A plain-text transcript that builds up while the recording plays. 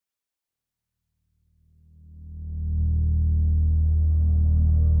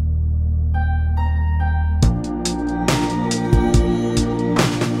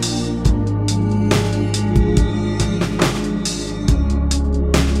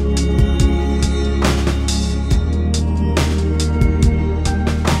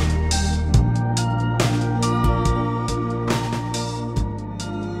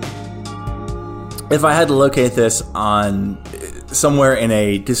if I had to locate this on somewhere in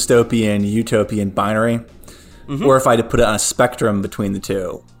a dystopian, utopian binary, or if I had to put it on a spectrum between the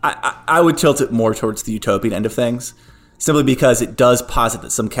two, I would tilt it more towards the utopian end of things, simply because it does posit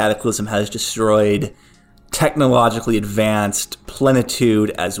that some cataclysm has destroyed technologically advanced plenitude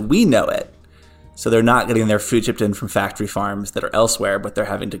as we know it. So they're not getting their food shipped in from factory farms that are elsewhere, but they're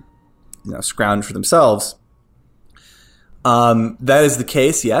having to scrounge for themselves. That is the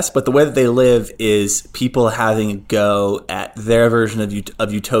case, yes, but the way that they live is people having a go at their version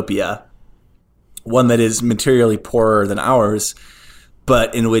of utopia, one that is materially poorer than ours,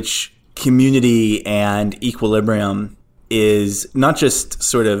 but in which community and equilibrium is not just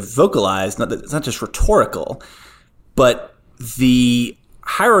sort of vocalized, it's not just rhetorical, but the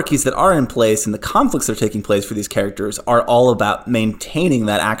hierarchies that are in place and the conflicts that are taking place for these characters are all about maintaining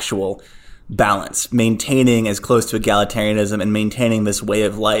that actual balance, maintaining as close to egalitarianism and maintaining this way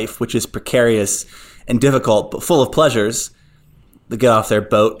of life, which is precarious and difficult, but full of pleasures. They get off their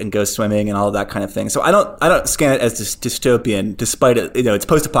boat and go swimming and all of that kind of thing. So I don't scan it as dystopian, despite it, it's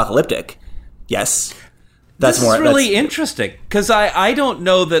post-apocalyptic. Yes. This is really interesting, because I don't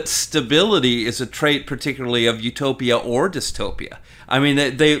know that stability is a trait particularly of utopia or dystopia. I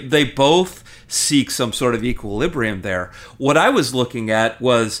mean, they both seek some sort of equilibrium there. What I was looking at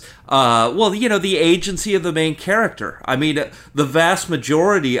was, the agency of the main character. I mean, the vast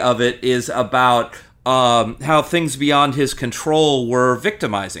majority of it is about how things beyond his control were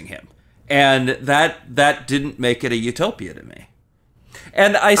victimizing him. And that didn't make it a utopia to me.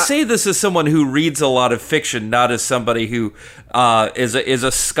 And I say this as someone who reads a lot of fiction, not as somebody who is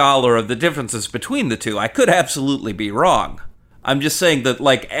a scholar of the differences between the two. I could absolutely be wrong. I'm just saying that,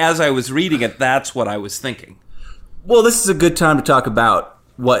 as I was reading it, that's what I was thinking. Well, this is a good time to talk about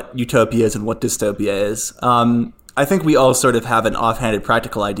what utopia is and what dystopia is. I think we all sort of have an offhanded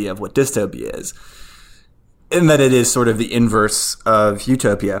practical idea of what dystopia is, in that it is sort of the inverse of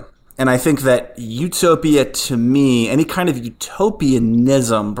utopia. And I think that utopia, to me, any kind of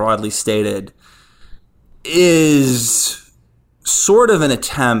utopianism, broadly stated, is sort of an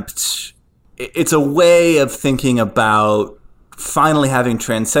attempt. It's a way of thinking about finally having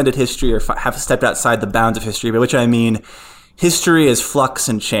transcended history or have stepped outside the bounds of history, by which I mean history is flux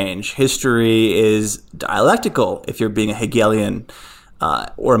and change. History is dialectical, if you're being a Hegelian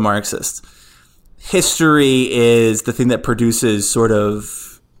or a Marxist. History is the thing that produces sort of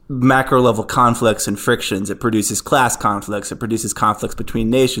macro-level conflicts and frictions. It produces class conflicts. It produces conflicts between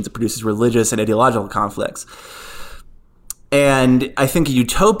nations. It produces religious and ideological conflicts. And I think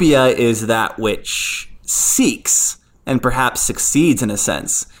utopia is that which seeks and perhaps succeeds, in a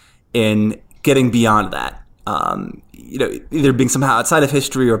sense, in getting beyond that. Either being somehow outside of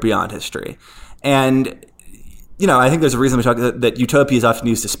history or beyond history. And I think there's a reason we talk that utopia is often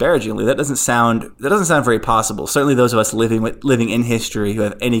used disparagingly. That doesn't sound very possible. Certainly, those of us living in history who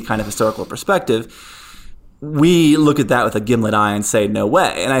have any kind of historical perspective, we look at that with a gimlet eye and say, no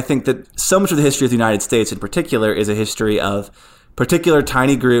way. And I think that so much of the history of the United States, in particular, is a history of particular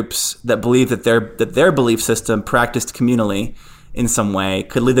tiny groups that believe that their belief system, practiced communally in some way,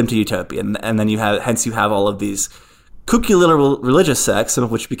 could lead them to utopia. And then you have all of these kooky little religious sects, some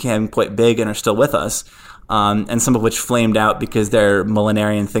of which became quite big and are still with us. And some of which flamed out because their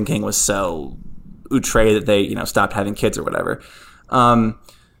millenarian thinking was so outre that they, stopped having kids or whatever.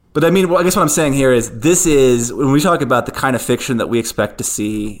 But I mean, I guess what I'm saying here is when we talk about the kind of fiction that we expect to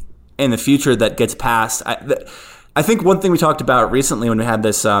see in the future that gets past, I think one thing we talked about recently when we had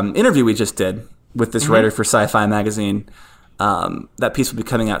this interview we just did with this writer for Sci-Fi Magazine, that piece will be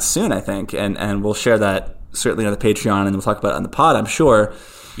coming out soon, I think, and we'll share that certainly on the Patreon, and we'll talk about it on the pod, I'm sure.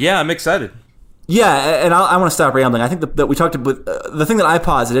 Yeah, I'm excited. Yeah, and I want to stop rambling. I think that we talked about the thing that I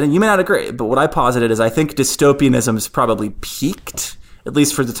posited, and you may not agree, but what I posited is I think dystopianism has probably peaked, at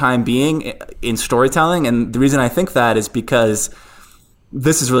least for the time being, in storytelling. And the reason I think that is because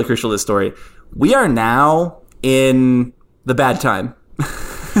this is really crucial to this story. We are now in the bad time.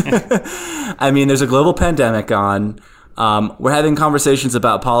 I mean, there's a global pandemic on. We're having conversations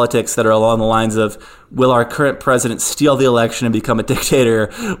about politics that are along the lines of, will our current president steal the election and become a dictator?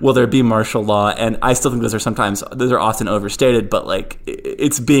 Will there be martial law? And I still think those are often overstated, but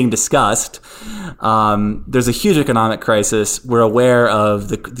it's being discussed. There's a huge economic crisis. We're aware of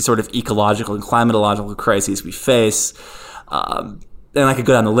the sort of ecological and climatological crises we face. And I could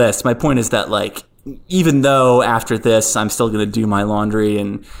go down the list. My point is that even though after this I'm still going to do my laundry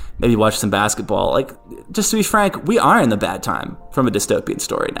and maybe watch some basketball, just to be frank, we are in the bad time from a dystopian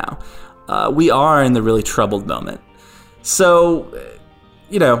story now. We are in the really troubled moment. So,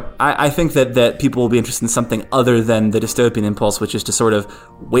 I think that people will be interested in something other than the dystopian impulse, which is to sort of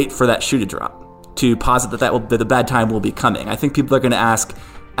wait for that shoe to drop. to posit that the bad time will be coming. I think people are going to ask,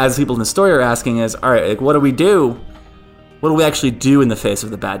 as people in the story are asking, is, all right, like, what do we do? What do we actually do in the face of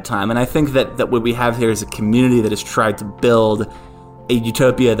the bad time? And I think that what we have here is a community that has tried to build a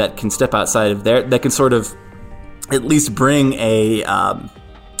utopia that can step outside of that can sort of at least bring an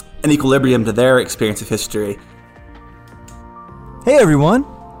equilibrium to their experience of history. Hey everyone!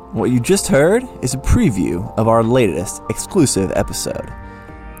 What you just heard is a preview of our latest exclusive episode.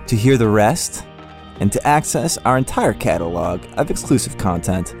 To hear the rest, and to access our entire catalog of exclusive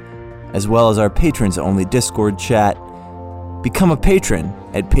content, as well as our patrons-only Discord chat, become a patron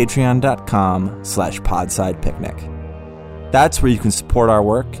at patreon.com/podsidepicnic. That's where you can support our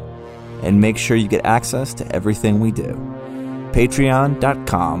work and make sure you get access to everything we do.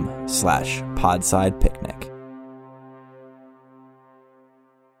 patreon.com/podsidepicnic.